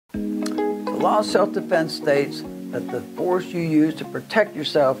law of self-defense states that the force you use to protect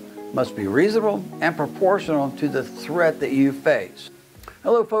yourself must be reasonable and proportional to the threat that you face.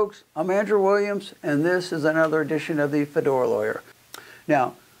 Hello folks, I'm Andrew Williams, and this is another edition of the Fedora Lawyer.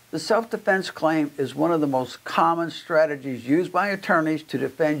 Now, the self-defense claim is one of the most common strategies used by attorneys to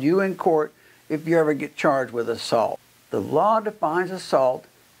defend you in court if you ever get charged with assault. The law defines assault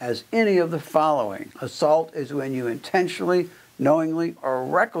as any of the following. Assault is when you intentionally, knowingly, or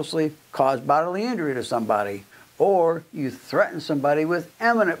recklessly cause bodily injury to somebody, or you threaten somebody with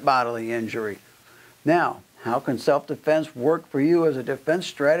imminent bodily injury. Now, how can self-defense work for you as a defense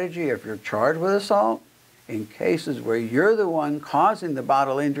strategy if you're charged with assault? In cases where you're the one causing the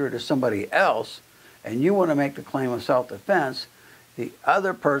bodily injury to somebody else and you want to make the claim of self-defense, the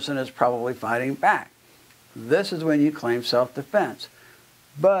other person is probably fighting back. This is when you claim self-defense.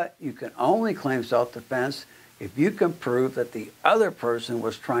 But you can only claim self-defense if you can prove that the other person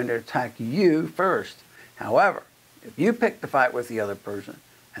was trying to attack you first. However, if you pick the fight with the other person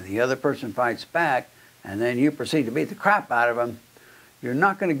and the other person fights back and then you proceed to beat the crap out of them, you're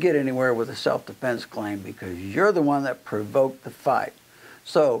not going to get anywhere with a self-defense claim because you're the one that provoked the fight.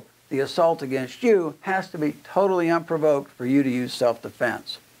 So the assault against you has to be totally unprovoked for you to use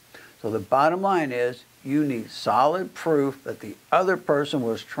self-defense. So the bottom line is you need solid proof that the other person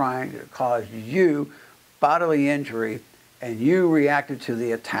was trying to cause you bodily injury and you reacted to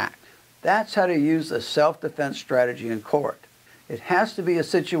the attack. That's how to use the self-defense strategy in court. It has to be a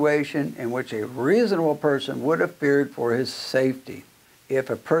situation in which a reasonable person would have feared for his safety.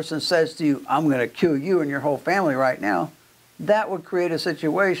 If a person says to you, "I'm going to kill you and your whole family right now," that would create a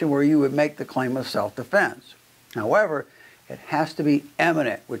situation where you would make the claim of self-defense. However, it has to be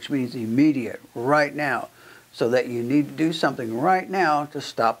imminent, which means immediate, right now, so that you need to do something right now to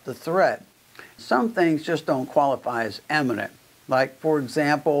stop the threat. Some things just don't qualify as imminent. Like, for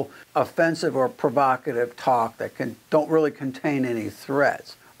example, offensive or provocative talk that don't really contain any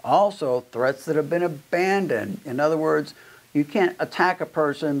threats. Also, threats that have been abandoned. In other words, you can't attack a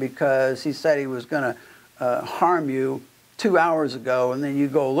person because he said he was going to harm you 2 hours ago, and then you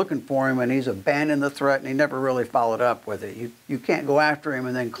go looking for him and he's abandoned the threat and he never really followed up with it. You can't go after him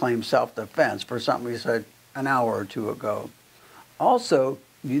and then claim self-defense for something he said an hour or two ago. Also,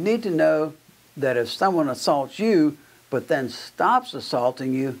 you need to know that if someone assaults you but then stops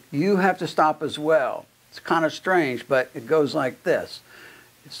assaulting you, you have to stop as well. It's kind of strange, but it goes like this.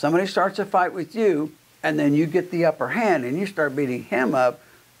 If somebody starts a fight with you and then you get the upper hand and you start beating him up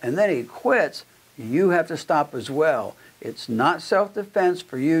and then he quits, you have to stop as well. It's not self-defense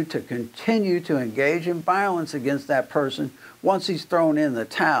for you to continue to engage in violence against that person once he's thrown in the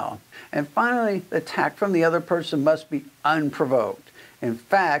towel. And finally, the attack from the other person must be unprovoked. In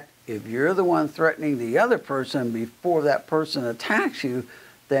fact, if you're the one threatening the other person before that person attacks you,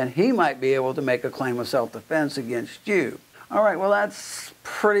 then he might be able to make a claim of self-defense against you. All right, well, that's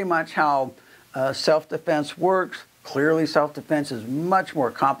pretty much how self-defense works. Clearly, self-defense is much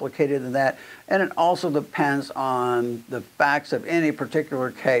more complicated than that, and it also depends on the facts of any particular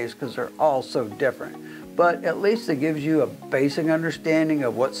case because they're all so different. But at least it gives you a basic understanding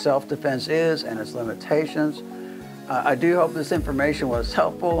of what self-defense is and its limitations. I do hope this information was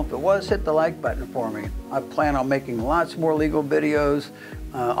helpful. If it was, hit the like button for me. I plan on making lots more legal videos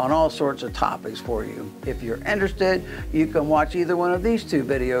on all sorts of topics for you. If you're interested, you can watch either one of these two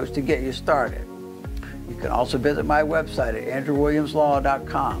videos to get you started. You can also visit my website at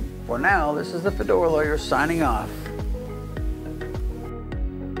andrewwilliamslaw.com. For now, this is the Fedora Lawyer signing off.